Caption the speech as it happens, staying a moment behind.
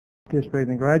participated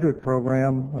in the graduate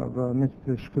program of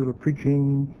Methodist School of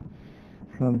Preaching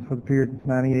for the period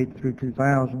 98 through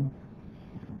 2000.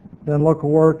 Done local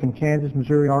work in Kansas,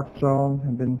 Missouri, Arkansas,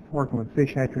 and been working with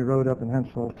Fish Hatchery Road up in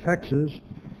Huntsville, Texas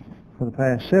for the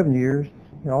past 7 years.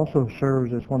 He also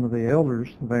serves as one of the elders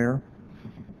there.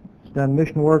 He's done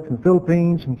mission work in the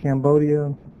Philippines and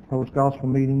Cambodia, holds gospel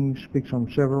meetings, speaks on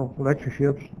several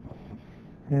lectureships,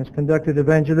 and has conducted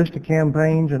evangelistic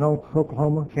campaigns in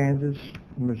Oklahoma, Kansas,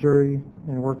 and Missouri,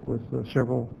 and worked with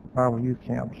several Bible youth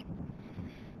camps.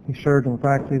 He served on the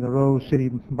faculty of the Rose City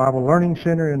Bible Learning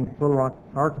Center in Little Rock,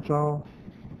 Arkansas,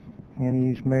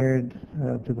 and he's married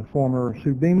to the former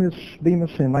Sue Bemis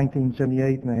in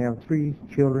 1978, and they have 3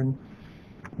 children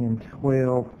and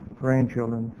 12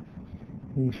 grandchildren.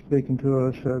 He's speaking to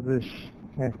us this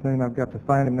afternoon. I've got to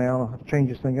find him now. I've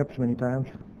changed this thing up so many times.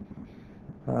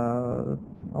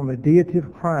 On the deity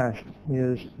of Christ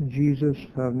is Jesus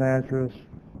of Nazareth,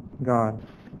 God.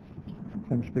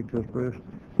 Come speak to us, Bruce.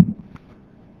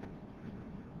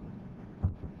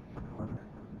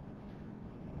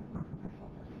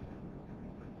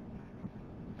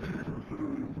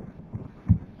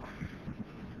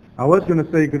 I was going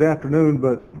to say good afternoon,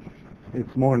 but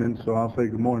it's morning, so I'll say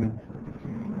good morning.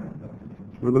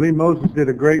 We believe Moses did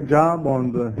a great job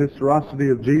on the historicity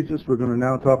of Jesus. We're going to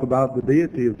now talk about the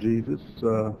deity of Jesus.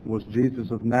 Was Jesus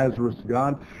of Nazareth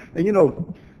God? And you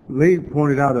know, Lee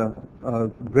pointed out a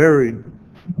very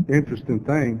interesting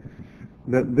thing,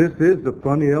 that this is a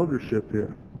funny eldership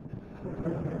here.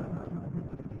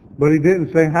 But he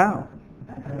didn't say how.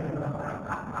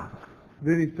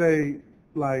 Did he say,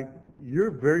 like,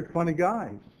 you're very funny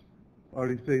guys? Or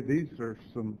did he say, these are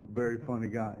some very funny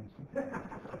guys?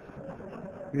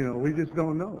 You know, we just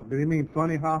don't know. Did he mean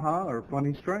funny ha-ha or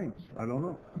funny strange? I don't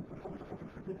know.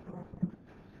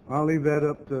 I'll leave that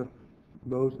up to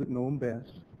those that know him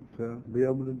best to be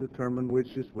able to determine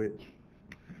which is which.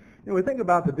 You know, we think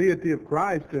about the deity of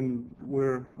Christ, and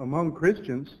we're among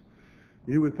Christians.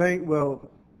 You would think, well,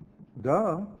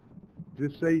 duh,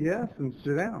 just say yes and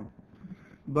sit down.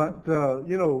 But,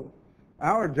 you know,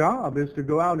 our job is to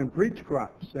go out and preach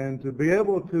Christ and to be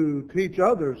able to teach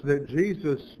others that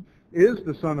Jesus is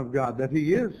the Son of God, that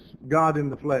he is God in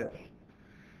the flesh.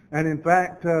 And in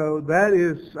fact, that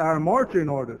is our marching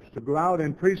orders, to go out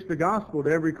and preach the gospel to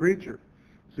every creature.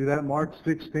 See that Mark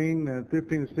 16,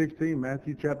 15 to 16,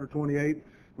 Matthew chapter 28,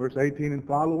 verse 18 and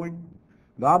following.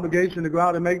 The obligation to go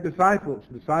out and make disciples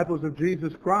of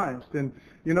Jesus Christ. And,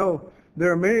 you know,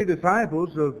 there are many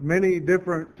disciples of many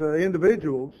different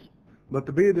individuals, but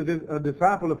to be a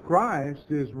disciple of Christ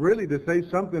is really to say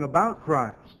something about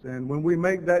Christ. And when we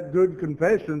make that good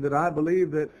confession that I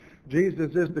believe that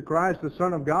Jesus is the Christ, the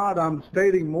Son of God, I'm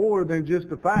stating more than just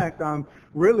the fact. I'm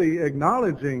really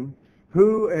acknowledging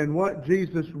who and what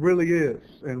Jesus really is,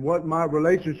 and what my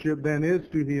relationship then is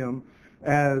to him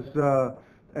as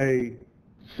a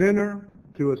sinner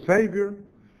to a Savior,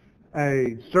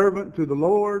 a servant to the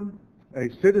Lord, a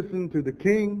citizen to the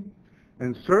King,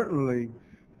 and certainly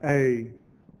a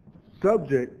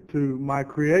subject to my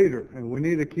Creator. And we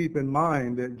need to keep in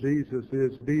mind that Jesus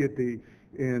is deity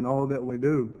in all that we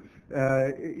do.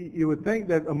 You would think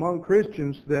that among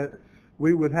Christians that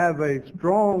we would have a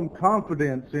strong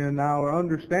confidence in our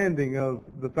understanding of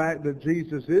the fact that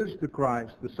Jesus is the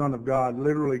Christ, the Son of God,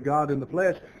 literally God in the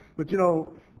flesh. But you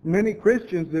know, many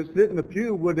Christians that sit in the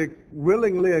pew would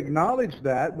willingly acknowledge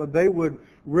that, but they would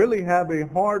really have a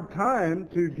hard time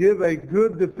to give a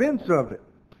good defense of it.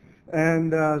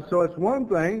 And so it's one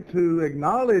thing to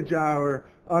acknowledge our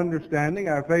understanding,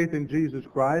 our faith in Jesus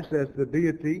Christ as the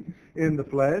deity in the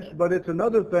flesh, but it's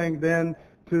another thing then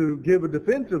to give a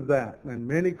defense of that. And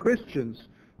many Christians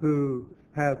who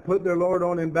have put their Lord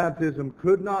on in baptism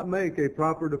could not make a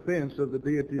proper defense of the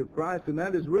deity of Christ, and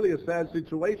that is really a sad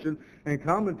situation and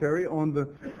commentary on the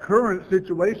current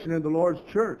situation in the Lord's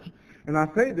church. And I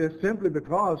say this simply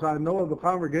because I know of a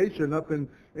congregation up in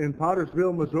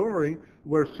Pottersville, Missouri,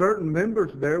 where certain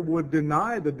members there would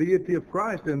deny the deity of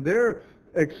Christ, and they're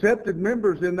accepted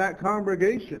members in that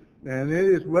congregation. And it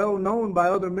is well known by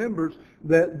other members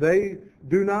that they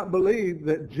do not believe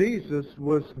that Jesus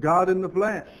was God in the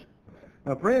flesh.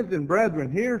 Now, friends and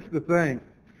brethren, here's the thing.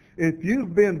 If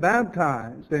you've been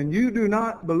baptized and you do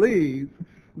not believe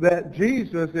that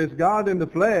Jesus is God in the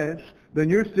flesh, then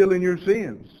you're still in your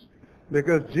sins.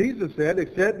 Because Jesus said,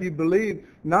 except you believe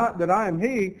not that I am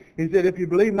he, he said, if you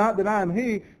believe not that I am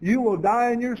he, you will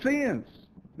die in your sins.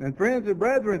 And friends and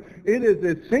brethren, it is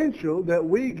essential that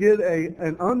we get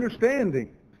an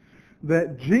understanding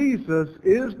that Jesus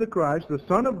is the Christ, the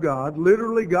Son of God,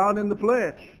 literally God in the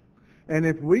flesh. And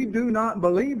if we do not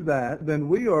believe that, then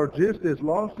we are just as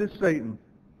lost as Satan.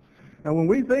 And when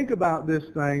we think about this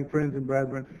thing, friends and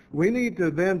brethren, we need to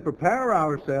then prepare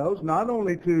ourselves not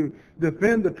only to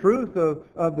defend the truth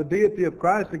of the deity of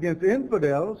Christ against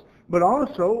infidels, but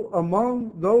also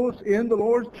among those in the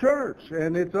Lord's church.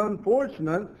 And it's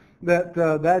unfortunate that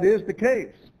that is the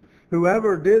case.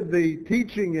 Whoever did the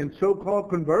teaching and so-called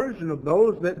conversion of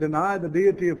those that deny the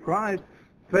deity of Christ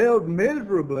failed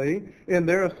miserably in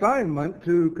their assignment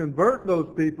to convert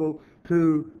those people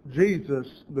to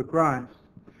Jesus the Christ.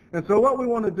 And so what we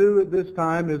want to do at this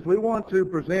time is we want to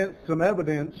present some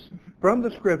evidence from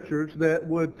the Scriptures that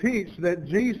would teach that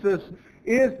Jesus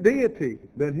is deity,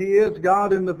 that he is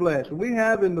God in the flesh. We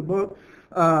have in the book,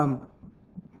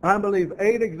 I believe,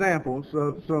 8 examples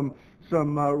of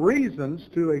some reasons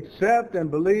to accept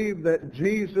and believe that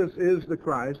Jesus is the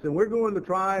Christ. And we're going to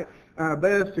try our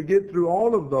best to get through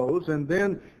all of those. And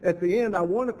then at the end, I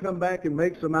want to come back and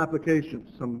make some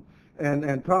applications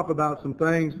and talk about some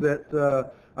things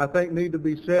that I think need to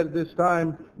be said at this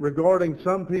time regarding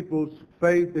some people's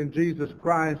faith in Jesus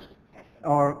Christ,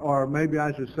 or maybe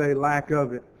I should say lack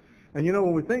of it. And you know,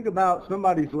 when we think about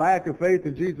somebody's lack of faith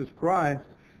in Jesus Christ,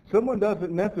 someone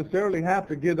doesn't necessarily have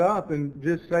to get up and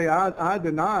just say, I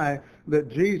deny that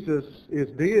Jesus is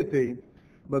deity,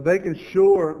 but they can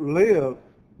sure live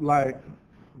like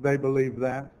they believe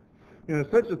that. You know,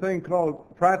 such a thing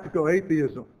called practical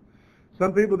atheism.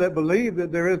 Some people that believe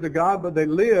that there is a God, but they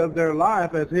live their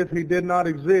life as if he did not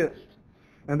exist.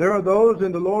 And there are those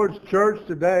in the Lord's church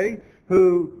today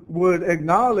who would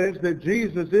acknowledge that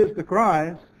Jesus is the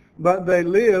Christ, but they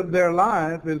live their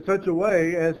life in such a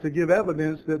way as to give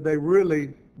evidence that they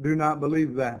really do not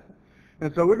believe that.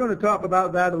 And so we're going to talk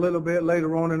about that a little bit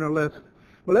later on in our lesson.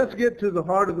 But let's get to the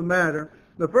heart of the matter.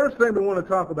 The first thing we want to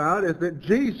talk about is that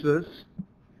Jesus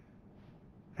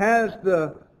has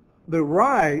the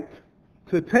right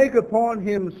to take upon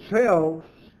himself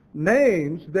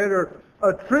names that are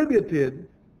attributed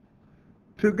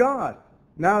to God.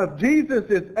 Now, if Jesus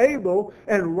is able,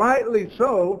 and rightly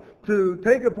so, to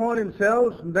take upon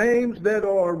himself names that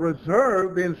are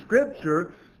reserved in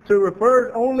Scripture to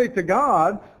refer only to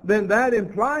God, then that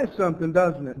implies something,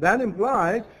 doesn't it? That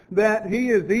implies that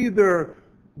he is either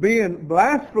being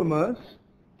blasphemous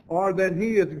or that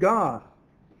he is God.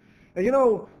 And you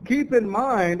know, keep in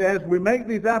mind as we make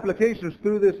these applications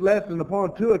through this lesson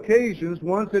upon 2 occasions,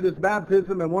 once it is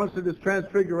baptism and once it is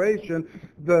transfiguration,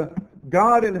 the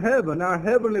God in heaven, our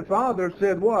Heavenly Father,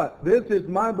 said what? This is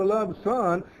my beloved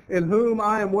Son in whom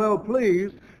I am well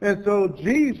pleased. And so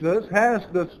Jesus has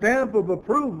the stamp of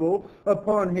approval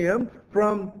upon him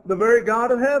from the very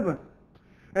God of heaven.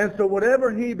 And so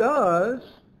whatever he does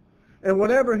and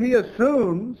whatever he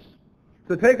assumes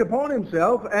to take upon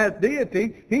himself as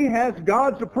deity, he has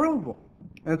God's approval.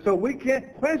 And so we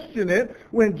can't question it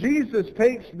when Jesus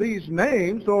takes these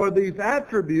names or these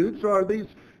attributes or these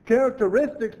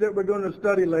characteristics that we're going to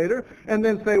study later and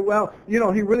then say, well, you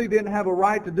know, he really didn't have a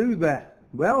right to do that.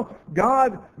 Well,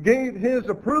 God gave his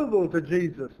approval to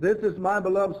Jesus. This is my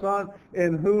beloved Son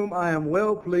in whom I am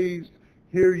well pleased.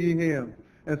 Hear ye him.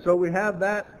 And so we have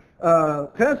that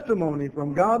testimony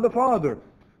from God the Father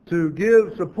to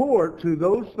give support to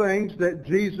those things that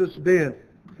Jesus did.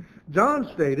 John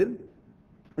stated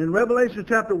in Revelation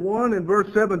chapter 1 and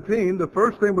verse 17, the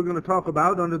first thing we're going to talk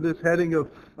about under this heading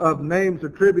of names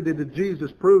attributed to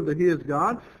Jesus prove that he is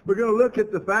God, we're going to look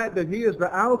at the fact that he is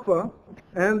the Alpha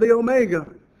and the Omega.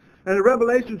 And in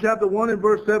Revelation chapter 1 and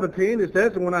verse 17, it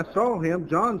says, and when I saw him,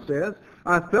 John says,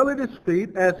 I fell at his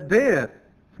feet as dead.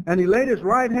 And he laid his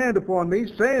right hand upon me,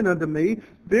 saying unto me,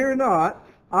 fear not,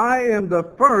 I am the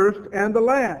first and the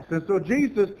last. And so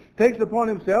Jesus takes upon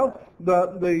himself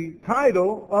the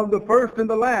title of the first and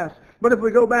the last. But if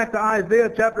we go back to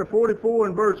Isaiah chapter 44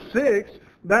 and verse 6,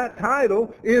 that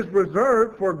title is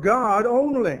reserved for God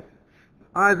only.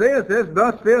 Isaiah says,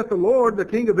 thus saith the Lord, the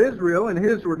King of Israel, and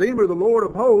his Redeemer, the Lord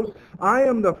of hosts, I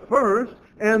am the first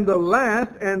and the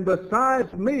last, and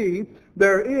besides me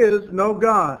there is no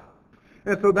God.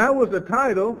 And so that was a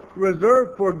title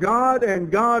reserved for God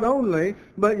and God only,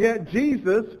 but yet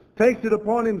Jesus takes it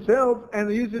upon himself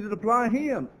and uses it to apply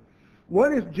him.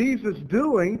 What is Jesus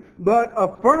doing but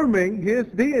affirming his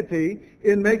deity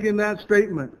in making that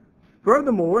statement?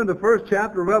 Furthermore, in the first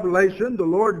chapter of Revelation, the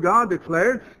Lord God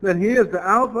declared that he is the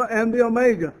Alpha and the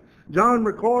Omega. John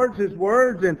records his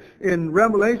words in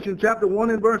Revelation chapter 1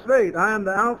 and verse 8. I am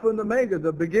the Alpha and the Omega,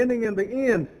 the beginning and the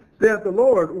end, saith the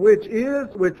Lord, which is,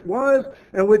 which was,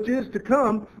 and which is to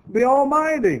come, the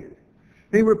Almighty.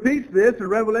 He repeats this in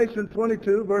Revelation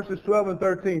 22, verses 12 and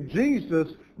 13. Jesus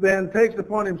then takes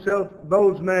upon himself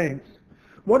those names.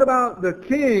 What about the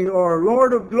King or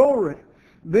Lord of glory?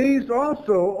 these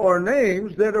also are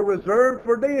names that are reserved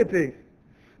for deity.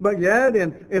 But yet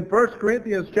in 1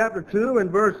 Corinthians chapter 2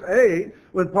 and verse 8,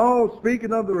 when Paul's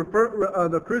speaking of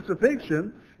the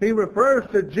crucifixion, he refers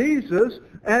to Jesus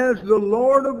as the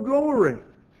Lord of glory.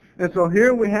 And so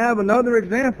here we have another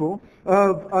example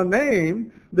of a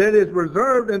name that is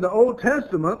reserved in the Old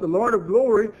Testament, the Lord of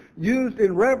glory, used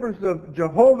in reference of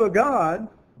Jehovah God,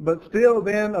 but still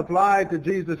then applied to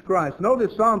Jesus Christ.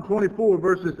 Notice Psalm 24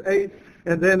 verses 8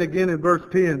 and then again in verse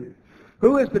 10.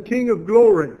 Who is the King of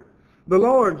glory? The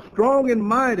Lord strong and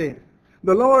mighty.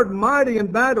 The Lord mighty in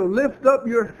battle. Lift up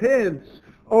your heads,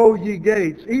 O ye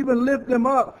gates. Even lift them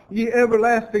up, ye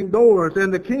everlasting doors,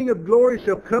 and the King of glory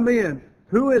shall come in.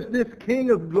 Who is this King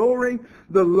of glory?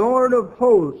 The Lord of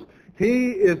hosts.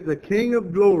 He is the King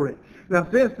of glory. Now,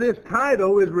 since this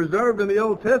title is reserved in the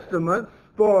Old Testament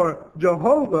for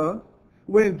Jehovah,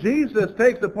 when Jesus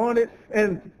takes upon it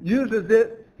and uses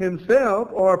it himself,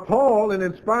 or Paul, an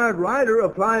inspired writer,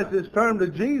 applies this term to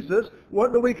Jesus,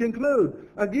 what do we conclude?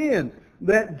 Again,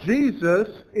 that Jesus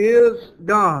is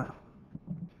God.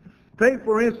 Take,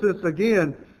 for instance,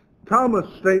 again, Thomas'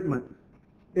 statement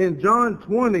in John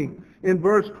 20, in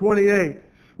verse 28,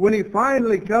 when he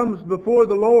finally comes before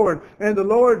the Lord, and the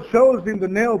Lord shows him the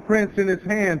nail prints in his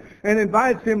hand, and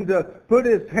invites him to put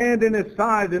his hand in his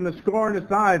side, and the scar in his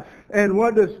side. And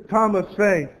what does Thomas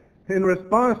say? In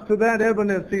response to that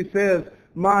evidence, he says,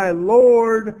 "My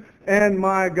Lord and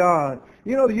my God."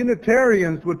 You know, the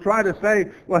Unitarians would try to say,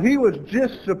 well, he was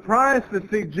just surprised to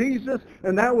see Jesus,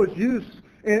 and that was used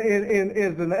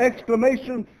as an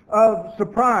exclamation of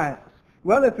surprise.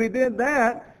 Well, if he did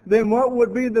that, then what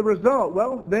would be the result?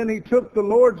 Well, then he took the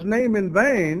Lord's name in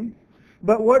vain.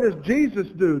 But what does Jesus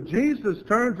do? Jesus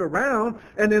turns around,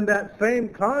 and in that same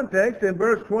context, in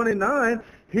verse 29,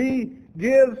 he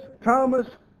gives Thomas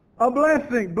a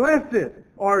blessing. Blessed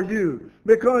are you,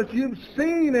 because you've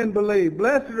seen and believed.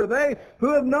 Blessed are they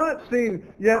who have not seen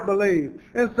yet believed.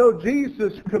 And so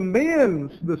Jesus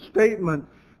commends the statement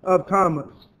of Thomas.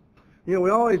 You know, we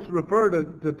always refer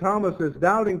to Thomas as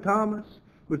Doubting Thomas.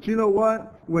 But you know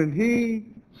what? When he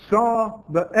saw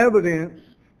the evidence,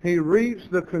 he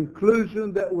reached the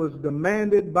conclusion that was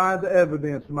demanded by the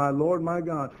evidence. My Lord, my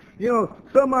God. You know,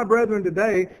 some of my brethren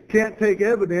today can't take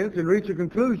evidence and reach a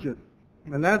conclusion.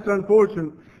 And that's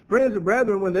unfortunate. Friends and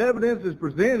brethren, when the evidence is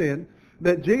presented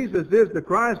that Jesus is the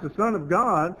Christ, the Son of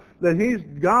God, that he's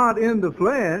God in the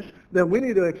flesh, then we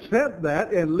need to accept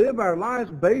that and live our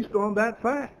lives based on that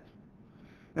fact.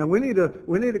 And we need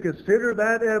to consider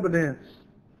that evidence.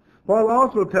 Paul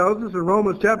also tells us in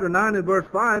Romans chapter 9 and verse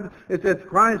 5, it says,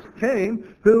 Christ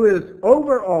came, who is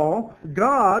over all,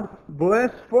 God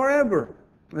blessed forever.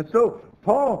 And so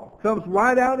Paul comes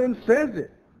right out and says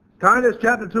it. Titus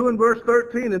chapter 2 and verse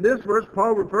 13. In this verse,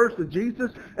 Paul refers to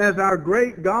Jesus as our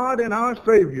great God and our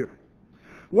Savior.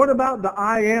 What about the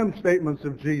I am statements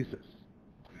of Jesus?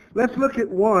 Let's look at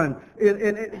one.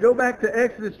 Go back to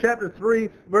Exodus chapter 3,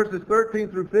 verses 13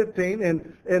 through 15.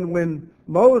 And when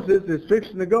Moses is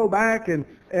fixing to go back and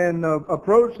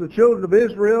approach the children of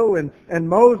Israel and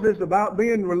Moses about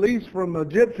being released from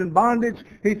Egyptian bondage,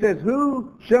 he says,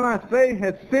 who shall I say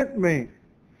has sent me?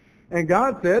 And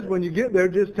God says, when you get there,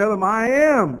 just tell him, I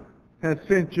am has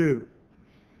sent you.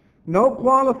 No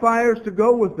qualifiers to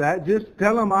go with that. Just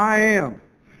tell him, I am.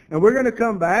 And we're going to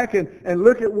come back and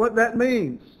look at what that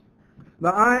means. The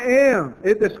I am,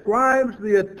 it describes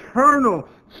the eternal,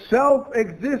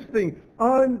 self-existing,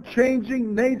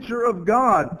 unchanging nature of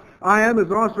God. I am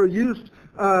is also used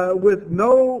with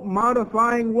no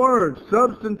modifying words,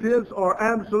 substantives or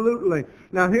absolutely.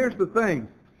 Now here's the thing.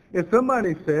 If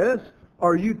somebody says,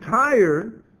 are you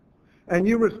tired? And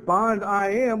you respond, I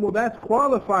am, well that's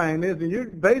qualifying, isn't it? You're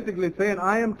basically saying,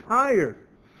 I am tired.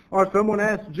 Or someone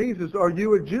asks Jesus, are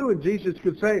you a Jew? And Jesus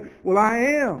could say, well I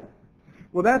am.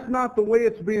 Well, that's not the way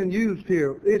it's being used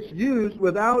here. It's used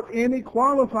without any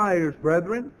qualifiers,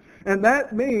 brethren. And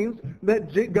that means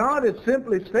that God is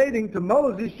simply stating to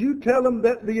Moses, you tell him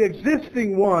that the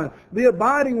existing one, the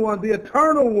abiding one, the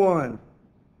eternal one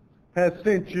has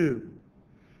sent you.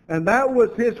 And that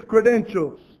was his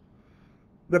credentials.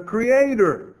 The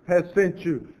Creator has sent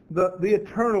you, the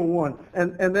eternal one.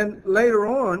 And then later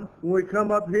on, when we come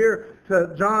up here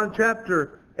to John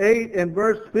chapter 8 and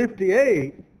verse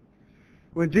 58,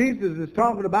 when Jesus is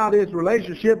talking about his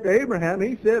relationship to Abraham,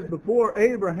 he says, before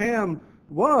Abraham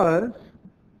was,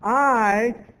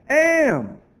 I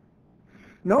am.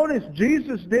 Notice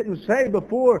Jesus didn't say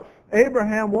before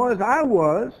Abraham was, I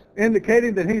was,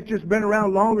 indicating that he's just been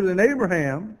around longer than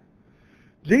Abraham.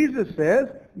 Jesus says,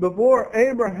 before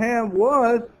Abraham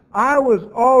was, I was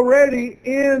already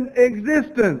in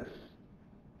existence.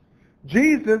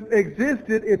 Jesus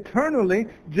existed eternally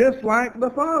just like the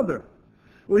Father.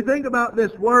 We think about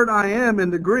this word I am in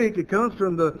the Greek. It comes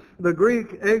from the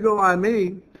Greek ego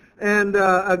eimi. And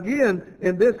again,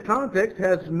 in this context,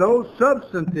 has no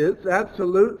substantives,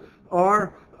 absolute,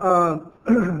 or,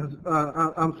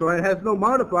 it has no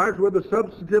modifiers, whether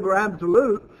substantive or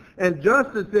absolute. And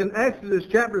just as in Exodus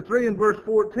chapter 3 and verse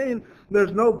 14,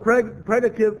 there's no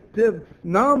predicative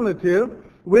nominative,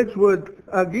 which would,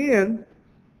 again,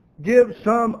 give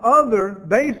some other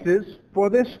basis for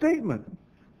this statement.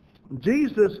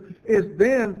 Jesus is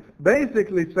then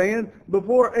basically saying,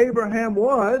 before Abraham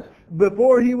was,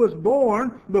 before he was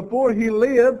born, before he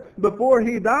lived, before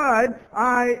he died,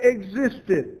 I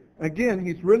existed. Again,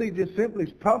 he's really just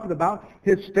simply talking about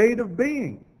his state of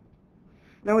being.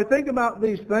 Now we think about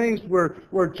these things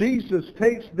where Jesus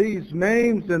takes these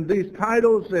names and these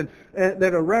titles and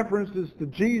that are references to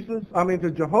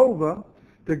to Jehovah,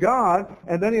 to God,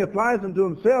 and then he applies them to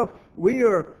himself. We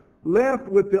are left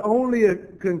with the only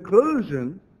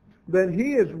conclusion that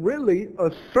he is really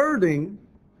asserting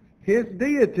his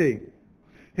deity.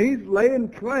 He's laying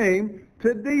claim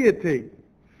to deity.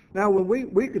 Now,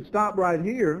 when we could stop right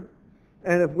here,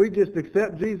 and if we just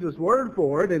accept Jesus' word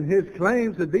for it and his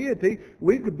claims to deity,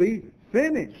 we could be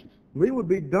finished. We would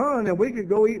be done, and we could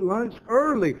go eat lunch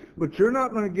early. But you're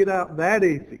not going to get out that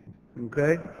easy,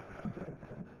 okay?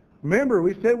 Remember,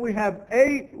 we said we have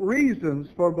 8 reasons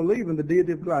for believing the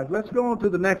deity of Christ. Let's go on to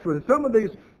the next one. Some of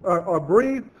these are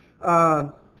brief.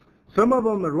 Some of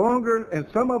them are longer, and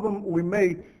some of them we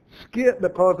may skip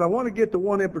because I want to get to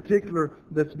one in particular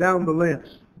that's down the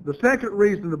list. The second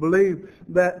reason to believe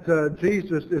that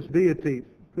Jesus is deity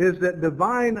is that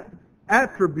divine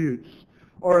attributes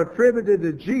are attributed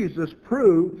to Jesus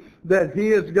prove that he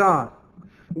is God.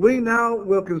 We now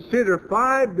will consider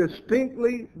 5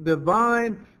 distinctly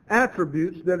divine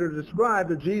attributes that are described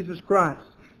to Jesus Christ.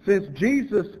 Since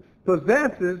Jesus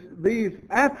possesses these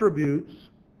attributes,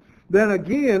 then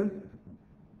again,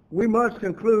 we must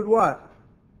conclude what?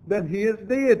 That he is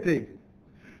deity.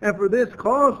 And for this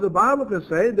cause, the Bible can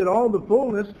say that all the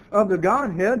fullness of the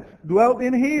Godhead dwelt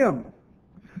in him.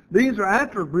 These are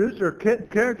attributes or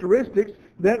characteristics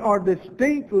that are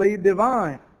distinctly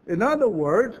divine. In other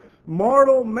words,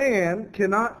 mortal man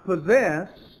cannot possess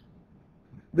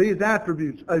these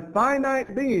attributes. A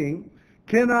finite being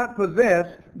cannot possess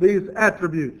these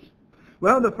attributes.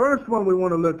 Well, the first one we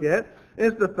want to look at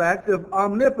is the fact of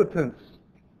omnipotence.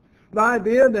 The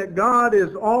idea that God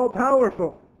is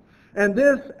all-powerful. And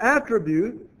this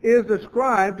attribute is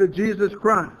ascribed to Jesus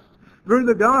Christ. Through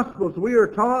the Gospels, we are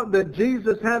taught that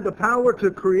Jesus had the power to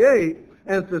create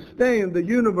and sustain the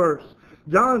universe.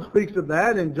 John speaks of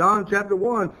that in John chapter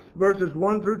 1, verses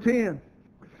 1 through 10.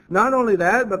 Not only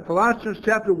that, but Colossians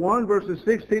chapter 1, verses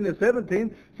 16 and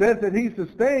 17 says that he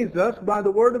sustains us by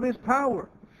the word of his power.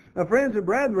 Now, friends and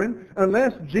brethren,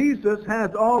 unless Jesus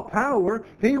has all power,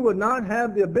 he would not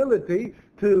have the ability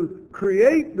to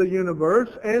create the universe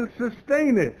and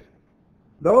sustain it.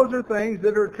 Those are things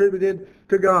that are attributed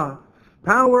to God.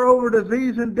 Power over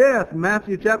disease and death,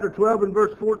 Matthew chapter 12 and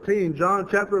verse 14, John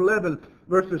chapter 11,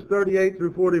 verses 38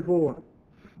 through 44.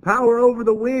 Power over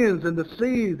the winds and the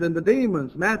seas and the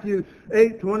demons, Matthew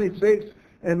 8:26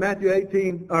 and Matthew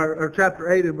 18 or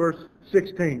chapter 8 and verse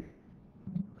 16.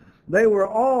 They were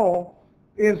all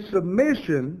in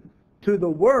submission to the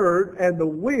word and the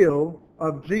will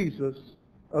of Jesus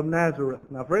of Nazareth.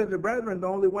 Now, friends and brethren, the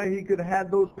only way he could have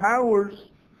had those powers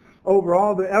over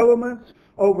all the elements,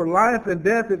 over life and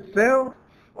death itself,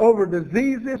 over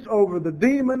diseases, over the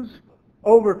demons,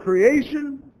 over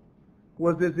creation,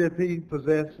 was as if he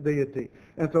possessed deity.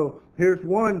 And so here's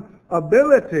one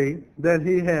ability that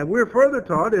he had. We're further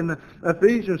taught in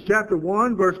Ephesians chapter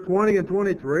 1, verse 20 and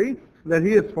 23, that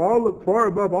he is far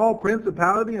above all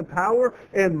principality and power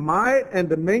and might and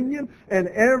dominion and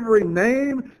every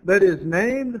name that is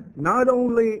named, not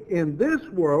only in this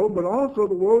world, but also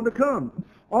the world to come.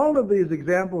 All of these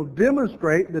examples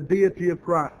demonstrate the deity of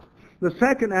Christ. The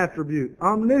second attribute,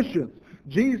 omniscience.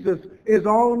 Jesus is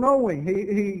all-knowing.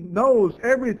 He knows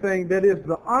everything that is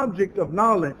the object of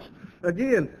knowledge.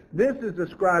 Again, this is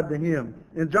ascribed to him.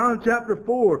 In John chapter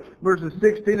 4, verses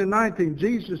 16 and 19,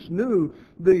 Jesus knew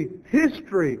the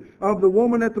history of the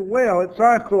woman at the well at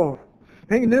Sychar.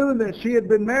 He knew that she had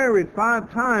been married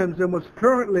 5 times and was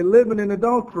currently living in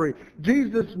adultery.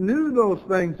 Jesus knew those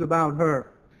things about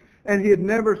her, and he had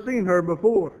never seen her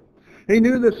before. He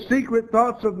knew the secret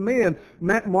thoughts of men.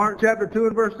 Mark chapter 2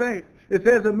 and verse 8. It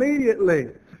says, immediately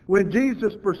when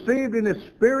Jesus perceived in his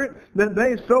spirit that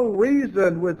they so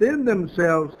reasoned within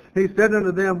themselves, he said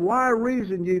unto them, why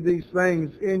reason ye these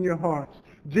things in your hearts?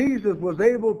 Jesus was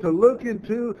able to look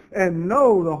into and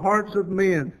know the hearts of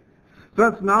men.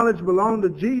 Such knowledge belonged to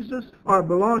Jesus or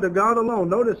belonged to God alone.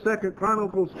 Notice 2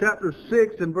 Chronicles chapter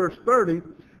 6 and verse 30.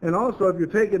 And also, if you're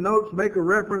taking notes, make a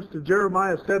reference to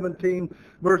Jeremiah 17,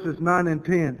 verses 9 and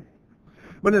 10.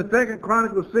 But in 2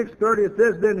 Chronicles 6:30 it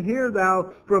says, Then hear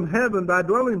thou from heaven thy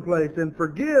dwelling place, and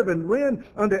forgive and rend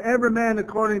unto every man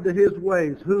according to his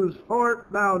ways, whose heart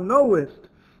thou knowest,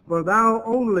 for thou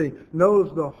only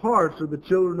knows the hearts of the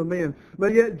children of men.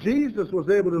 But yet Jesus was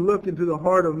able to look into the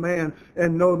heart of man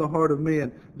and know the heart of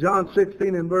men. John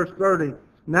 16 and verse 30,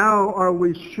 Now are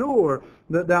we sure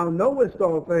that thou knowest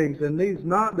all things, and needs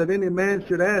not that any man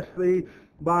should ask thee.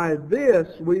 By this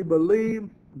we believe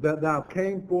that thou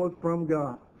came forth from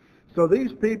God. So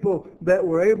these people that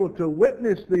were able to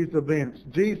witness these events,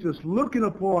 Jesus looking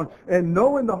upon and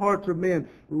knowing the hearts of men,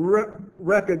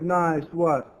 recognized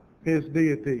what? His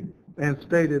deity, and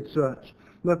stated such.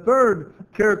 The third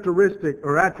characteristic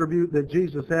or attribute that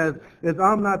Jesus has is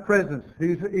omnipresence.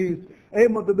 He's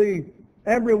able to be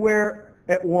everywhere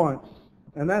at once.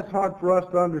 And that's hard for us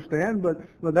to understand, but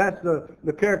that's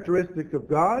the characteristic of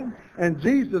God. And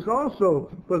Jesus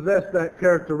also possessed that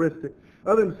characteristic.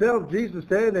 Of himself, Jesus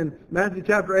said in Matthew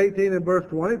chapter 18 and verse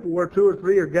 20, For where two or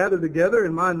three are gathered together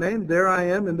in my name, there I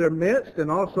am in their midst. And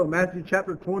also Matthew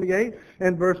chapter 28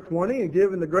 and verse 20, and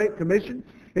given the Great Commission,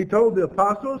 he told the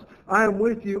apostles, I am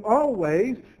with you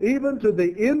always, even to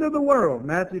the end of the world.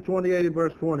 Matthew 28 and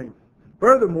verse 20.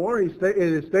 Furthermore, it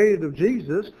is stated of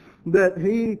Jesus that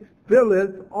he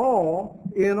filleth all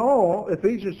in all,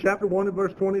 Ephesians chapter 1 and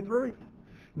verse 23.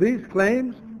 These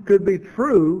claims could be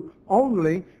true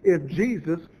only if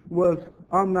Jesus was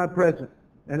omnipresent.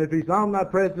 And if he's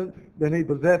omnipresent, then he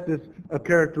possesses a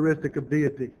characteristic of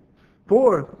deity.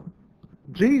 Fourth,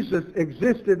 Jesus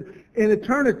existed in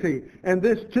eternity, and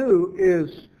this too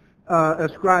is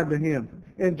ascribed to him.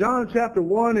 In John chapter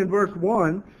 1 and verse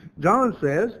 1, John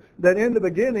says that in the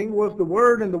beginning was the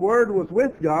Word, and the Word was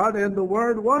with God, and the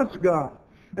Word was God.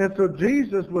 And so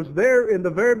Jesus was there in the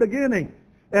very beginning,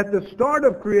 at the start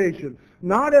of creation,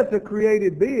 not as a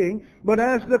created being, but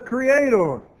as the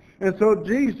Creator. And so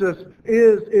Jesus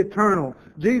is eternal.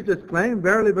 Jesus claimed,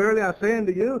 Verily, verily, I say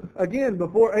unto you, again,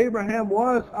 before Abraham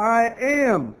was, I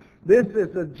am. This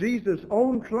is a Jesus'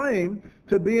 own claim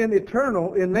to being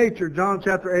eternal in nature, John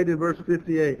chapter 8 and verse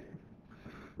 58.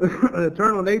 The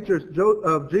eternal nature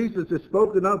of Jesus is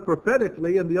spoken of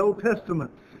prophetically in the Old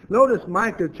Testament. Notice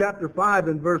Micah chapter 5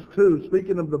 and verse 2,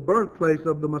 speaking of the birthplace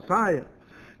of the Messiah.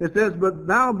 It says, But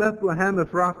thou, Bethlehem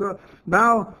Ephrathah,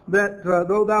 thou that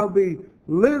though thou be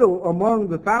little among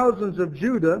the thousands of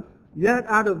Judah, yet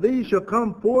out of thee shall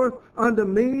come forth unto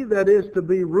me that is to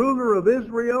be ruler of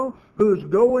Israel, whose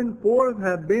going forth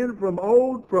have been from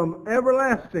old, from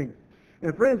everlasting.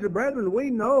 And friends and brethren,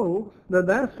 we know that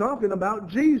that's talking about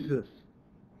Jesus.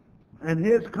 And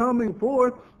his coming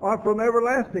forth are from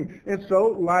everlasting. And so,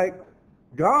 like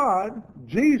God,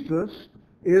 Jesus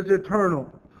is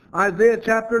eternal. Isaiah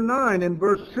chapter 9 and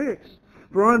verse 6.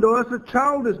 For unto us a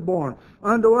child is born,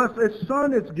 unto us a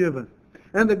son is given,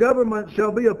 and the government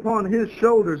shall be upon his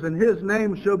shoulders, and his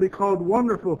name shall be called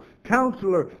Wonderful,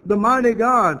 Counselor, the Mighty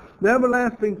God, the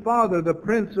Everlasting Father, the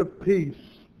Prince of Peace.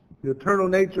 The eternal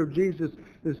nature of Jesus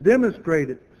is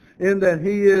demonstrated in that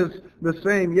he is the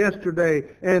same yesterday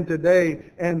and today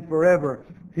and forever.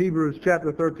 Hebrews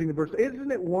chapter 13 and verse 8.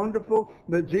 Isn't it wonderful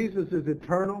that Jesus is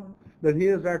eternal, that he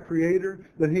is our Creator,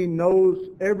 that he knows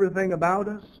everything about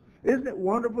us? Isn't it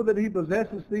wonderful that he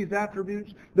possesses these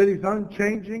attributes, that he's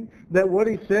unchanging, that what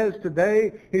he says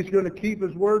today, he's going to keep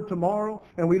his word tomorrow,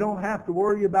 and we don't have to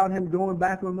worry about him going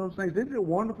back on those things? Isn't it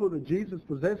wonderful that Jesus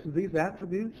possesses these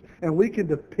attributes, and we can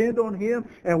depend on him,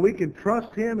 and we can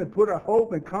trust him and put our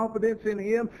hope and confidence in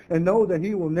him, and know that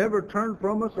he will never turn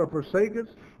from us or forsake us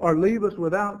or leave us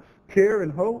without care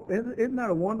and hope? Isn't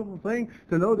that a wonderful thing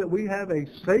to know that we have a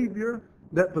Savior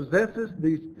that possesses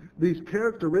these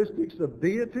characteristics of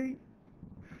deity?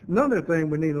 Another thing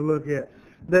we need to look at,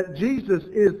 that Jesus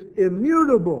is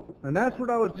immutable, and that's what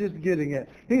I was just getting at.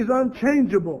 He's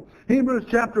unchangeable. Hebrews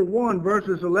chapter 1,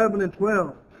 verses 11 and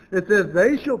 12. It says,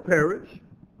 They shall perish,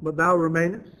 but thou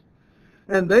remainest,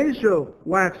 and they shall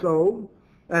wax old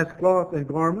as cloth and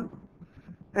garment,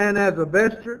 and as a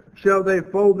vesture shall they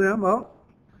fold them up,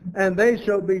 and they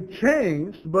shall be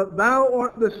changed, but thou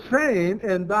art the same,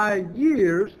 and thy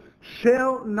years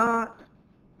shall not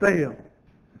fail.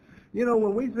 You know,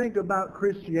 when we think about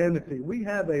Christianity, we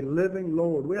have a living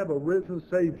Lord. We have a risen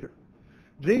Savior.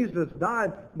 Jesus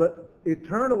died, but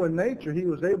eternal in nature, he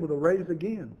was able to raise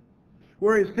again.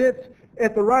 Where he sits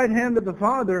at the right hand of the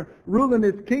Father, ruling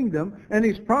his kingdom, and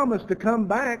he's promised to come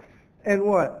back and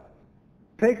what?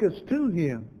 take us to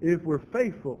him if we're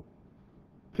faithful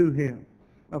to him.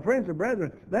 Now, friends and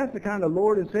brethren, that's the kind of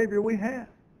Lord and Savior we have.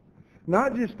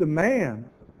 Not just a man.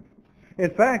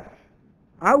 In fact,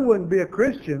 I wouldn't be a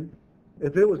Christian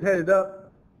if it was headed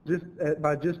up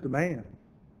by just a man.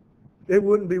 It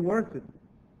wouldn't be worth it.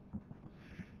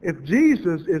 If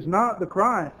Jesus is not the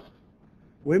Christ,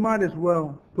 we might as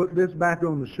well put this back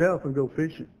on the shelf and go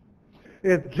fishing.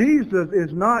 If Jesus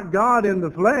is not God in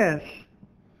the flesh,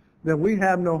 then we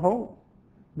have no hope,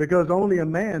 because only a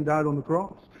man died on the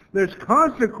cross. There's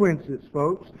consequences,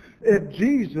 folks, if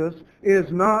Jesus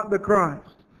is not the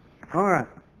Christ. All right.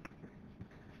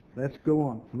 Let's go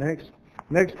on.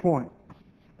 Next point.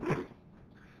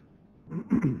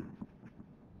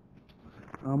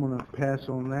 I'm going to pass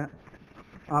on that.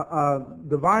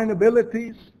 Divine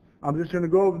abilities. I'm just going to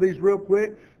go over these real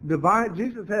quick.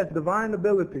 Jesus has divine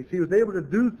abilities. He was able to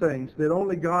do things that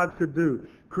only God could do.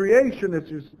 Creation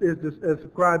is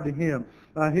ascribed to him.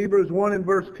 Hebrews 1 and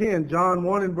verse 10, John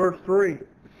 1 and verse 3.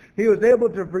 He was able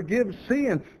to forgive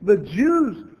sin. The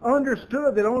Jews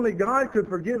understood that only God could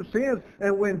forgive sins.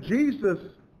 And when Jesus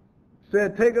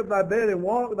said, take up thy bed and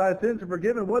walk, thy sins are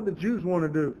forgiven, what did the Jews want to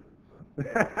do?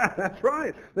 That's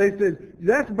right. They said,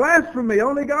 that's blasphemy.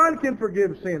 Only God can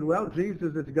forgive sin. Well,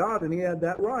 Jesus is God, and he had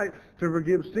that right to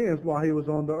forgive sins while he was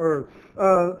on the earth.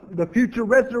 The future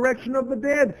resurrection of the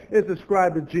dead is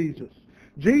ascribed to Jesus.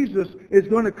 Jesus is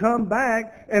going to come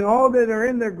back, and all that are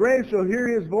in their graves shall hear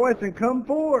his voice and come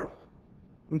forth.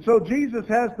 And so Jesus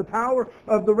has the power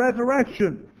of the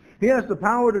resurrection. He has the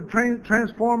power to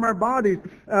transform our bodies,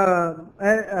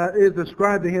 is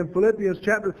ascribed to him. Philippians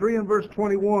chapter 3 and verse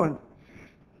 21.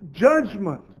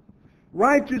 Judgment.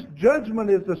 Righteous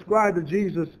judgment is ascribed to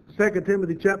Jesus. 2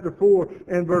 Timothy chapter 4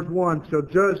 and verse 1. Shall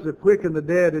judge the quick and the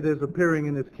dead. It is appearing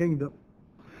in his kingdom.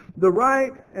 The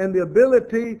right and the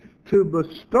ability to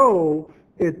bestow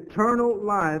eternal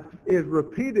life is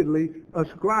repeatedly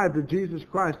ascribed to Jesus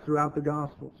Christ throughout the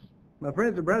Gospels. My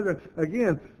friends and brethren,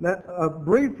 again, that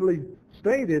briefly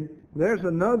stated, there's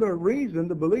another reason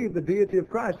to believe the deity of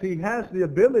Christ. He has the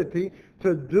ability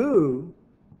to do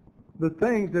the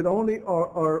things that only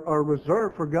are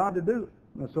reserved for God to do.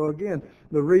 And so again,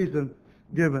 the reason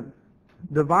given.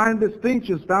 Divine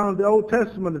distinctions found in the Old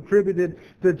Testament attributed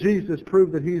to Jesus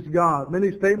prove that he's God.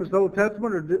 Many statements in the Old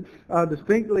Testament are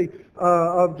distinctly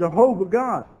of Jehovah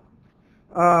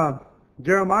God.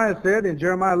 Jeremiah said in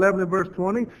Jeremiah 11 and verse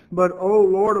 20, but O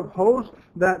Lord of hosts,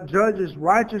 that judges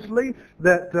righteously,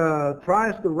 that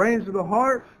triest the reins of the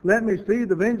heart, let me see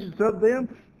the vengeance of them,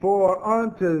 for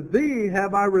unto thee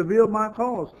have I revealed my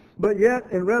cause. But yet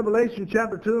in Revelation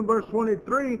chapter 2 and verse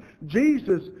 23,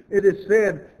 Jesus, it is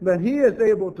said that he is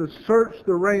able to search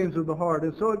the reins of the heart.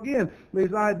 And so again,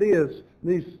 these ideas,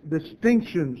 these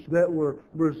distinctions that were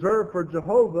reserved for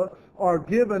Jehovah are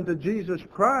given to Jesus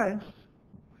Christ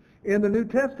in the New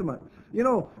Testament. You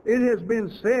know, it has been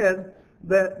said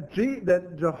that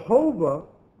Jehovah,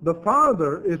 the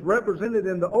Father, is represented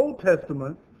in the Old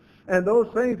Testament, and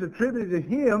those things attributed to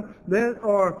him then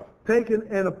are taken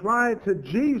and applied to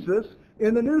Jesus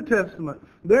in the New Testament.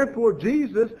 Therefore,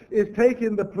 Jesus is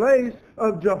taking the place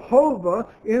of Jehovah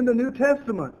in the New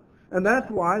Testament. And that's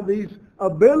why these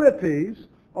abilities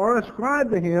are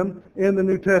ascribed to him in the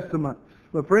New Testament.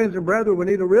 But friends and brethren, we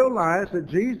need to realize that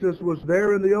Jesus was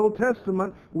there in the Old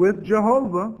Testament with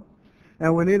Jehovah.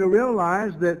 And we need to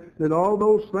realize that all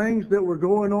those things that were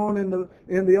going on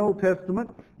in the Old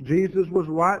Testament, Jesus was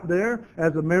right there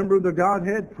as a member of the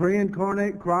Godhead,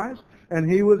 pre-incarnate Christ,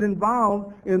 and he was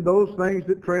involved in those things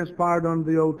that transpired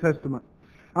under the Old Testament.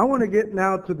 I want to get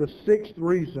now to the sixth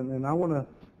reason, and I want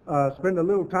to spend a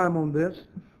little time on this.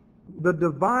 The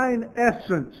divine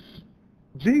essence.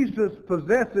 Jesus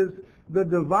possesses the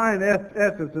divine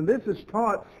essence, and this is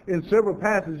taught in several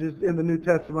passages in the New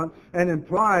Testament and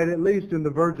implied at least in the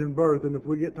virgin birth. And if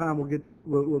we get time,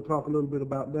 we'll talk a little bit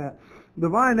about that.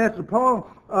 Divine essence.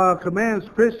 Paul commands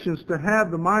Christians to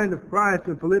have the mind of Christ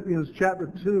in Philippians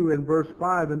chapter 2 and verse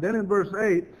 5. And then in verse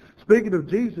 8, speaking of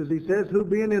Jesus, he says, who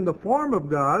being in the form of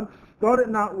God, thought it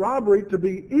not robbery to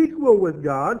be equal with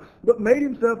God, but made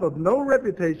himself of no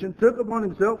reputation, took upon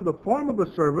himself the form of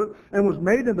a servant, and was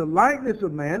made in the likeness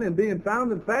of man, and being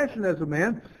found in fashion as a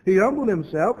man, he humbled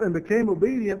himself and became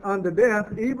obedient unto death,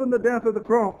 even the death of the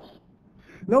cross.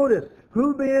 Notice,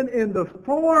 who being in the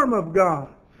form of God.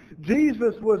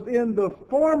 Jesus was in the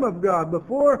form of God.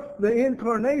 Before the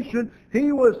incarnation,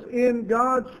 he was in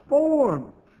God's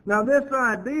form. Now this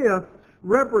idea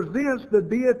represents the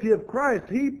deity of Christ.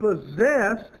 He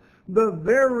possessed the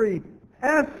very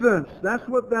essence. That's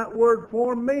what that word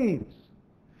form means.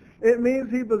 It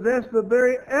means he possessed the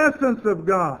very essence of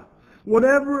God.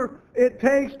 whatever it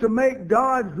takes to make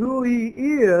God who he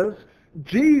is,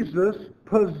 Jesus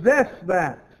possessed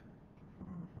that.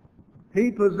 He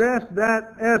possessed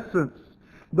that essence.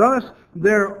 Thus,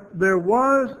 there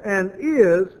was and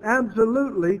is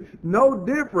absolutely no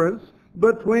difference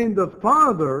between the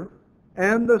Father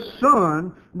and the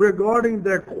Son regarding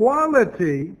their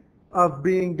quality of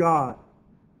being God.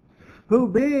 Who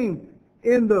being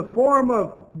in the form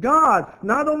of God,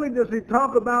 not only does he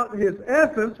talk about his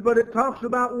essence, but it talks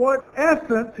about what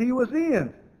essence he was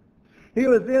in. He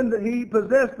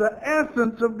possessed the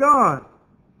essence of God.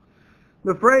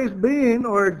 The phrase being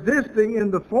or existing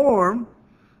in the form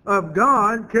of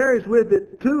God carries with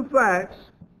it two facts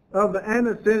of the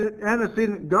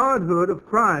antecedent godhood of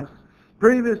Christ,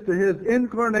 previous to his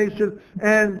incarnation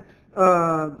and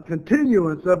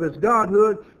continuance of his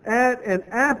godhood at and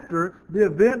after the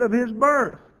event of his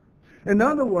birth. In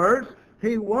other words,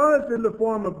 he was in the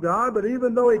form of God, but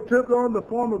even though he took on the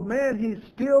form of man, he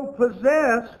still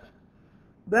possessed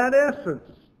that essence.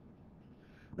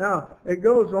 Now, it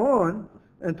goes on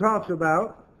and talks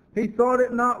about, he thought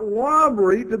it not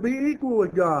robbery to be equal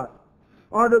with God.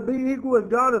 Or to be equal with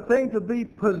God, a thing to be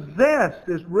possessed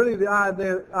is really the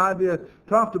idea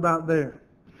talked about there.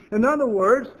 In other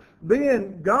words,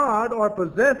 being God or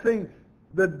possessing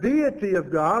the deity of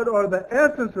God or the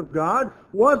essence of God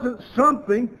wasn't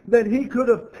something that he could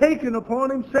have taken upon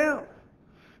himself.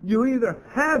 You either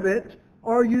have it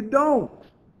or you don't.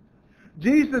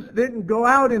 Jesus didn't go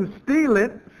out and steal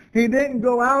it. He didn't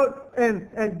go out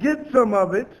and get some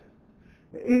of it.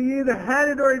 He either had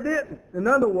it or he didn't. In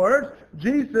other words,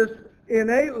 Jesus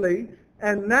innately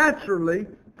and naturally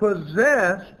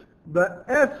possessed the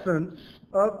essence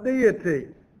of deity.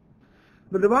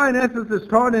 The divine essence is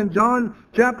taught in John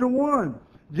chapter 1.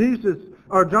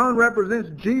 John represents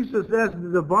Jesus as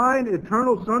the divine,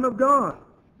 eternal Son of God.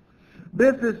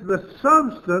 This is the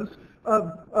substance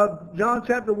of John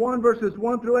chapter 1, verses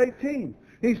 1 through 18.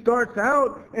 He starts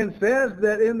out and says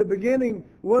that in the beginning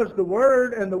was the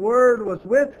Word, and the Word was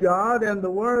with God, and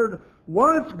the Word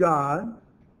was God.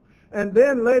 And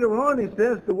then later on he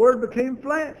says the Word became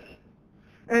flesh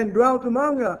and dwelt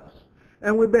among us.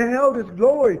 And we beheld his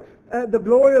glory, the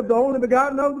glory of the only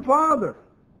begotten of the Father.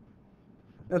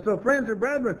 And so, friends and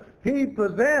brethren, he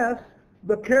possessed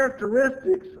the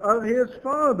characteristics of his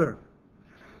Father.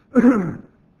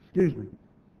 Excuse me.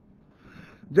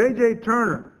 J.J.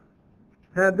 Turner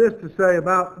had this to say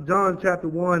about John chapter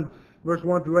 1, verse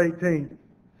 1 through 18.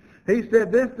 He said,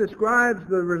 this describes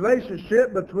the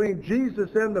relationship between Jesus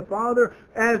and the Father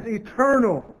as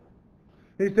eternal.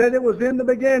 He said it was in the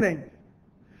beginning.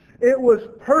 It was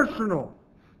personal.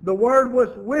 The Word was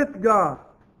with God.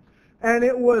 And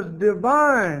it was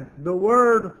divine. The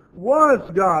Word was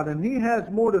God. And he has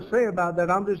more to say about that.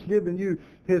 I'm just giving you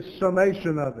his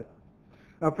summation of it.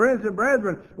 Now, friends and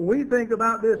brethren, when we think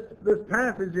about this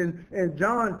passage in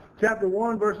John chapter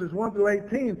 1, verses 1 through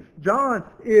 18, John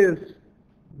is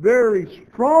very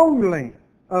strongly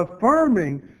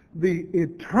affirming the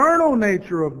eternal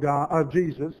nature of God, of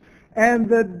Jesus, and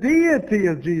the deity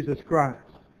of Jesus Christ.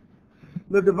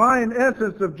 The divine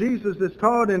essence of Jesus is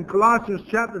taught in Colossians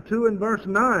chapter 2 and verse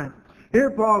 9. Here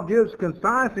Paul gives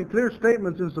concise and clear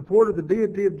statements in support of the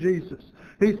deity of Jesus.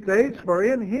 He states, for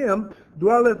in him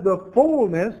dwelleth the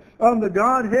fullness of the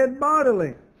Godhead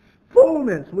bodily.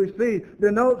 Fullness, we see,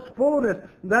 denotes fullness,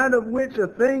 that of which a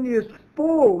thing is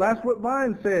full. That's what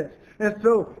Vine says. And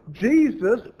so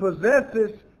Jesus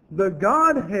possesses the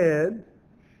Godhead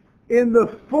in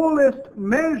the fullest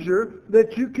measure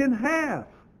that you can have.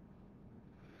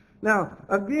 Now,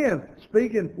 again,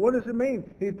 speaking, what does it mean?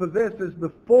 He possesses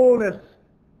the fullness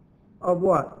of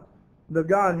what? The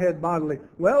Godhead bodily.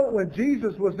 Well, when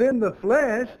Jesus was in the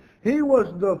flesh, he was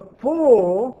the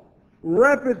full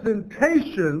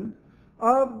representation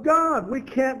of God. We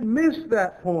can't miss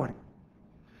that point.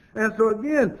 And so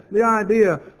again, the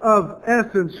idea of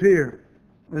essence here.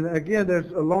 And again,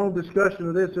 there's a long discussion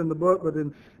of this in the book, but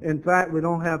in fact, we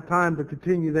don't have time to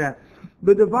continue that.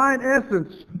 The divine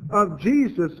essence of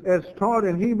Jesus, as taught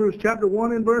in Hebrews chapter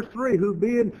 1 and verse 3, who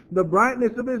being the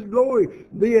brightness of his glory,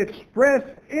 the express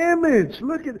image.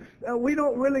 Look at, we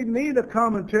don't really need a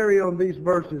commentary on these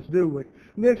verses, do we?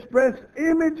 The express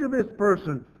image of his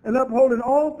person, and upholding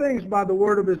all things by the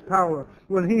word of his power,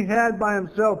 when he had by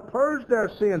himself purged our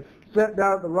sin, set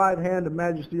down at the right hand of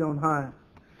majesty on high.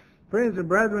 Friends and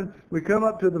brethren, we come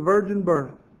up to the virgin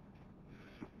birth.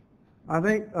 I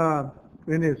think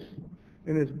in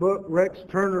his book, Rex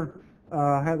Turner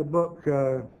had a book,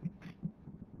 I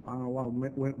don't know why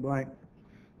it went blank.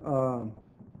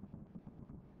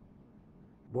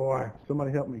 Boy,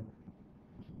 somebody help me.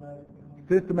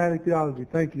 Systematic theology.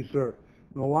 Thank you, sir.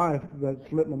 my wife, that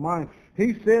slipped my mind.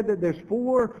 He said that there's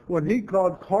 4 what he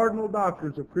called cardinal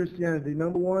doctrines of Christianity.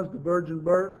 Number 1 is the virgin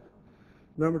birth.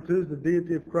 Number 2 is the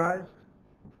deity of Christ.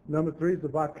 Number 3 is the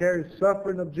vicarious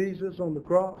suffering of Jesus on the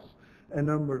cross. And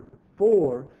number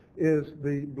 4 is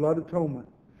the blood atonement.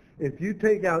 If you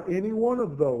take out any one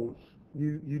of those,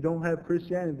 you don't have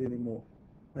Christianity anymore.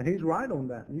 And he's right on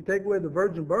that. You take away the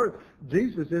virgin birth,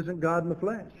 Jesus isn't God in the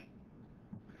flesh.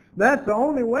 That's the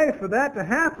only way for that to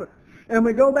happen. And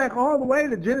we go back all the way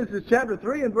to Genesis chapter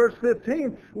 3 and verse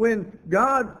 15 when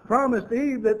God promised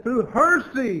Eve that through her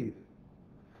seed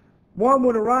one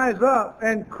would arise up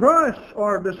and crush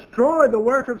or destroy the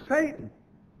work of Satan.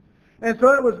 And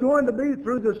so it was going to be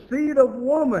through the seed of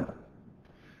woman.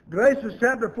 Galatians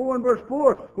chapter 4 and verse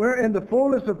 4, where in the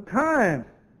fullness of time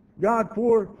God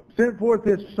sent forth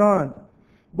his Son,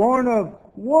 born of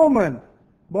woman,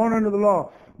 born under the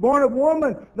law. Born of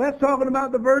woman, that's talking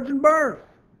about the virgin birth.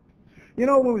 You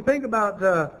know, when we think about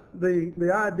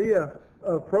the idea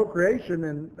of procreation,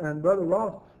 and Brother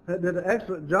Ross did an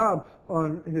excellent job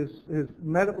on his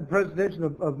medical presentation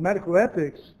of medical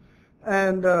ethics.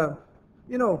 And,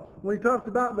 you know, when he talked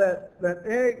about that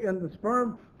egg and the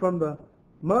sperm from the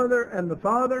mother and the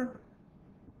father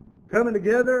coming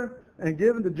together and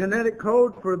giving the genetic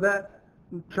code for that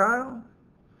child.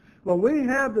 Well, we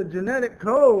have the genetic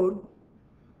code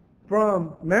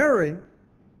from Mary.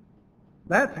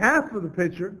 That's half of the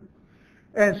picture.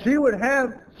 And she would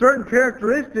have certain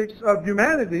characteristics of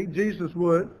humanity, Jesus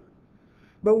would.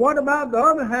 But what about the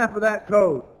other half of that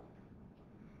code?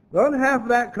 The other half of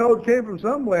that code came from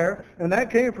somewhere, and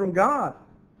that came from God.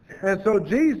 And so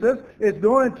Jesus is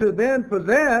going to then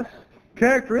possess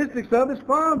characteristics of his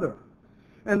Father.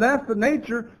 And that's the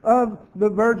nature of the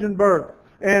virgin birth.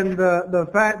 And the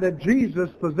fact that Jesus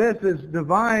possesses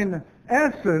divine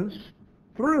essence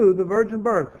through the virgin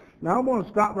birth. Now I'm going to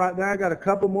stop right there. I got a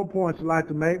couple more points I'd like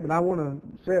to make, but I want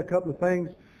to say a couple of things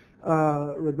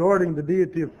regarding the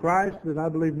deity of Christ that I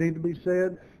believe need to be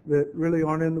said that really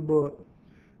aren't in the book.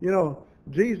 You know,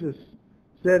 Jesus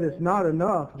said it's not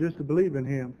enough just to believe in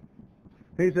him.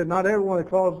 He said, not everyone that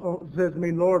says to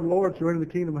me, Lord, Lord, shall enter the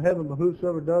kingdom of heaven, but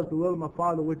whosoever does the will of my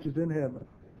Father which is in heaven.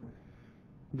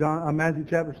 Matthew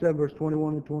chapter 7, verse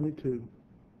 21 and 22.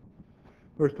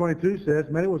 Verse 22 says,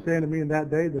 many will say unto me in that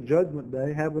day, the judgment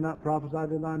day, have we not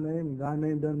prophesied in thy name, and thy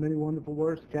name done many wonderful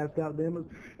works, cast out demons?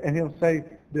 And he'll say,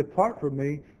 depart from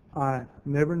me, I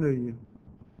never knew you.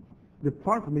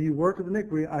 Depart from me, you work of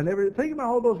iniquity. I never... Think about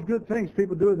all those good things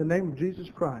people do in the name of Jesus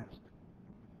Christ.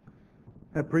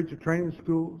 Have preacher training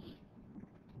schools,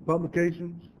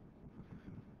 publications,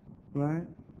 right?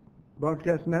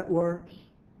 Broadcast networks,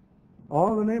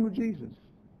 all in the name of Jesus.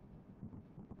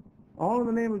 All in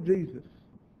the name of Jesus.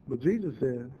 But Jesus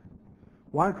said,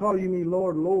 why call you me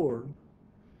Lord, Lord,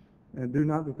 and do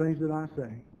not the things that I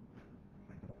say?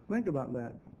 Think about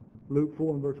that. Luke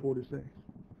 4 and verse 46.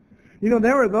 You know,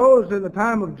 there were those in the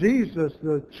time of Jesus,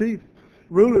 the chief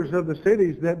rulers of the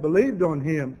cities, that believed on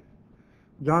him.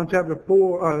 John chapter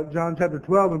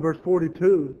 12 and verse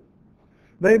 42.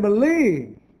 They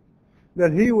believed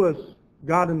that he was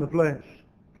God in the flesh,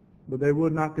 but they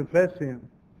would not confess him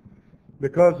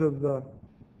because of the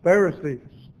Pharisees,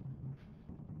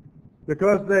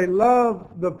 because they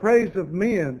loved the praise of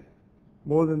men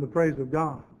more than the praise of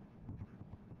God.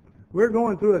 We're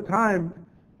going through a time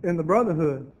in the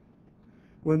brotherhood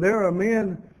when there are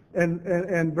men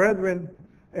and brethren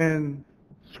and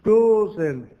schools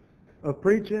and of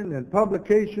preaching and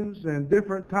publications and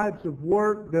different types of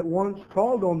work that once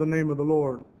called on the name of the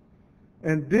Lord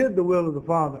and did the will of the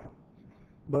Father,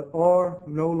 but are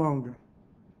no longer.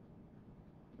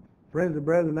 Friends and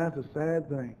brethren, that's a sad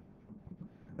thing.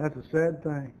 That's a sad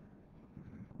thing.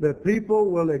 That people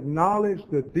will acknowledge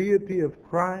the deity of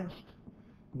Christ,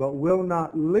 but will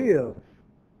not live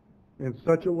in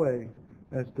such a way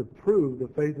as to prove the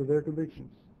faith of their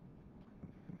convictions.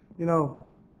 You know,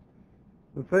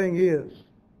 the thing is,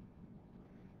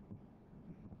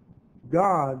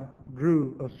 God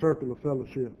drew a circle of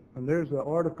fellowship. And there's an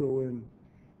article in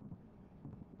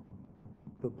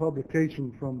the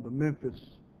publication from the Memphis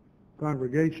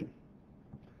congregation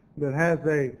that has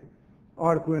a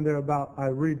article in there about I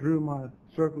redrew my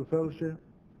circle of fellowship.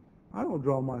 I don't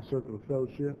draw my circle of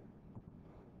fellowship.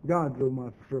 God drew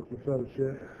my circle of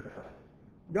fellowship.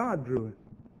 God drew it.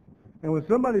 And when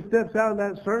somebody steps out of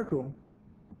that circle,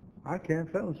 I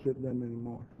can't fellowship them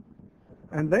anymore.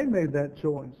 And they made that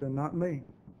choice and not me.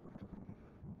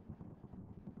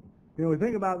 You know, we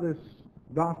think about this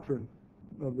doctrine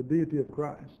of the deity of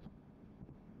Christ.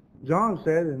 John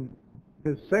said in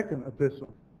his second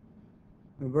epistle,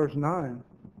 in verse 9,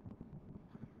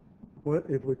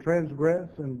 if we transgress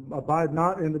and abide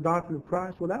not in the doctrine of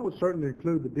Christ, well, that would certainly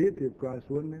include the deity of Christ,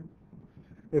 wouldn't it?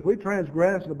 If we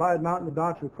transgress and abide not in the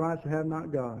doctrine of Christ, we have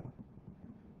not God.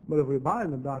 But if we abide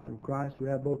in the doctrine of Christ, we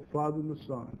have both the Father and the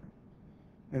Son.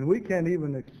 And we can't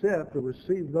even accept or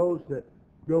receive those that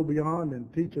go beyond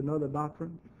and teach another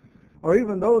doctrine, or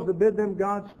even those that bid them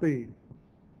Godspeed.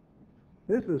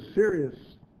 This is serious,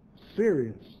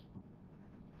 serious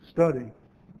study.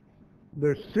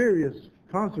 There's serious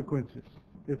consequences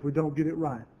if we don't get it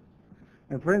right.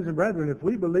 And friends and brethren, if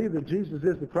we believe that Jesus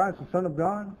is the Christ, the Son of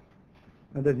God,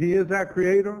 and that he is our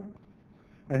Creator,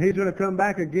 and he's going to come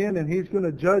back again, and he's going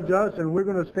to judge us, and we're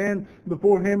going to stand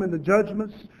before him in the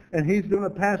judgments, and he's going to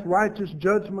pass righteous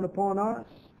judgment upon us,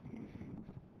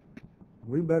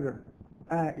 we better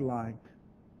act like,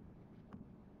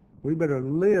 we better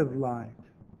live like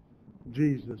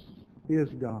Jesus is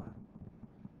God.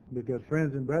 Because,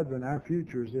 friends and brethren, our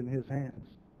future is in his hands.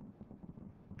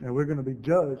 And we're going to be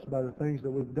judged by the things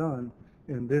that we've done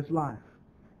in this life,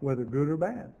 whether good or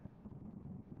bad.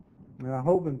 And I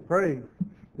hope and pray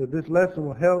that this lesson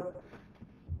will help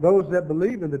those that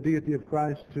believe in the deity of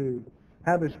Christ to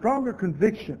have a stronger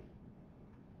conviction,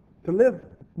 to live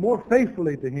more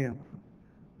faithfully to him.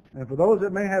 And for those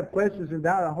that may have questions and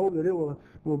doubt, I hope that it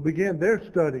will begin their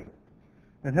study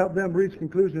and help them reach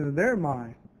conclusion in their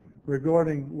mind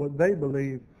regarding what they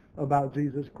believe about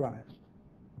Jesus Christ.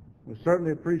 We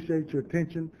certainly appreciate your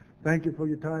attention. Thank you for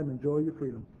your time. Enjoy your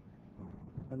freedom.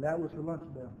 And that was the lunch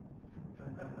bell.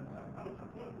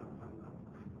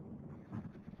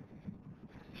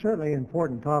 Certainly an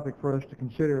important topic for us to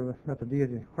consider about the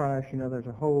deity of Christ. You know, there's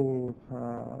a whole,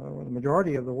 the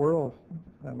majority of the world,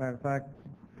 as a matter of fact,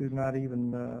 do not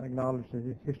even acknowledge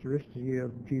the historicity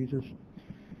of Jesus.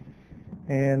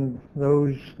 And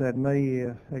those that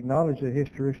may acknowledge the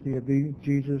historicity of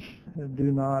Jesus do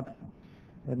not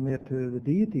admit to the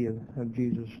deity of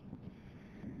Jesus.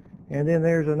 And then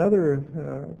there's another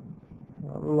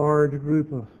large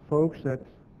group of folks that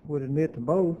would admit to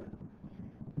both,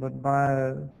 but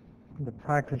by the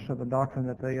practice of the doctrine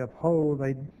that they uphold,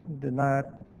 they deny it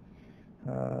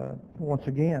once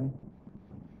again.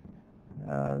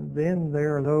 Then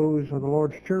there are those of the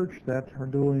Lord's church that are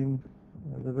doing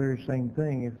the very same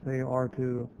thing. If they are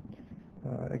to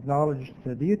acknowledge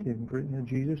the deity of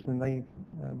Jesus, then they,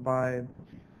 by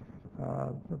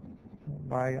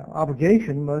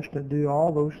obligation, must do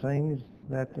all those things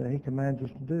that he commands us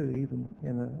to do, even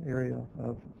in the area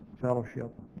of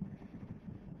fellowship.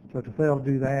 So to fail to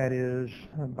do that is,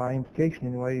 by implication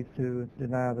anyway, to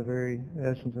deny the very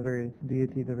essence, the very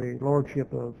deity, the very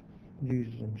lordship of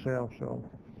Jesus himself. So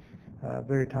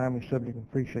very timely subject.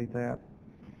 Appreciate that.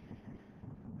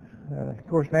 Of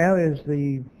course, now is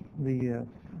the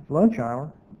lunch hour,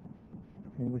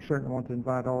 and we certainly want to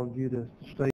invite all of you to stay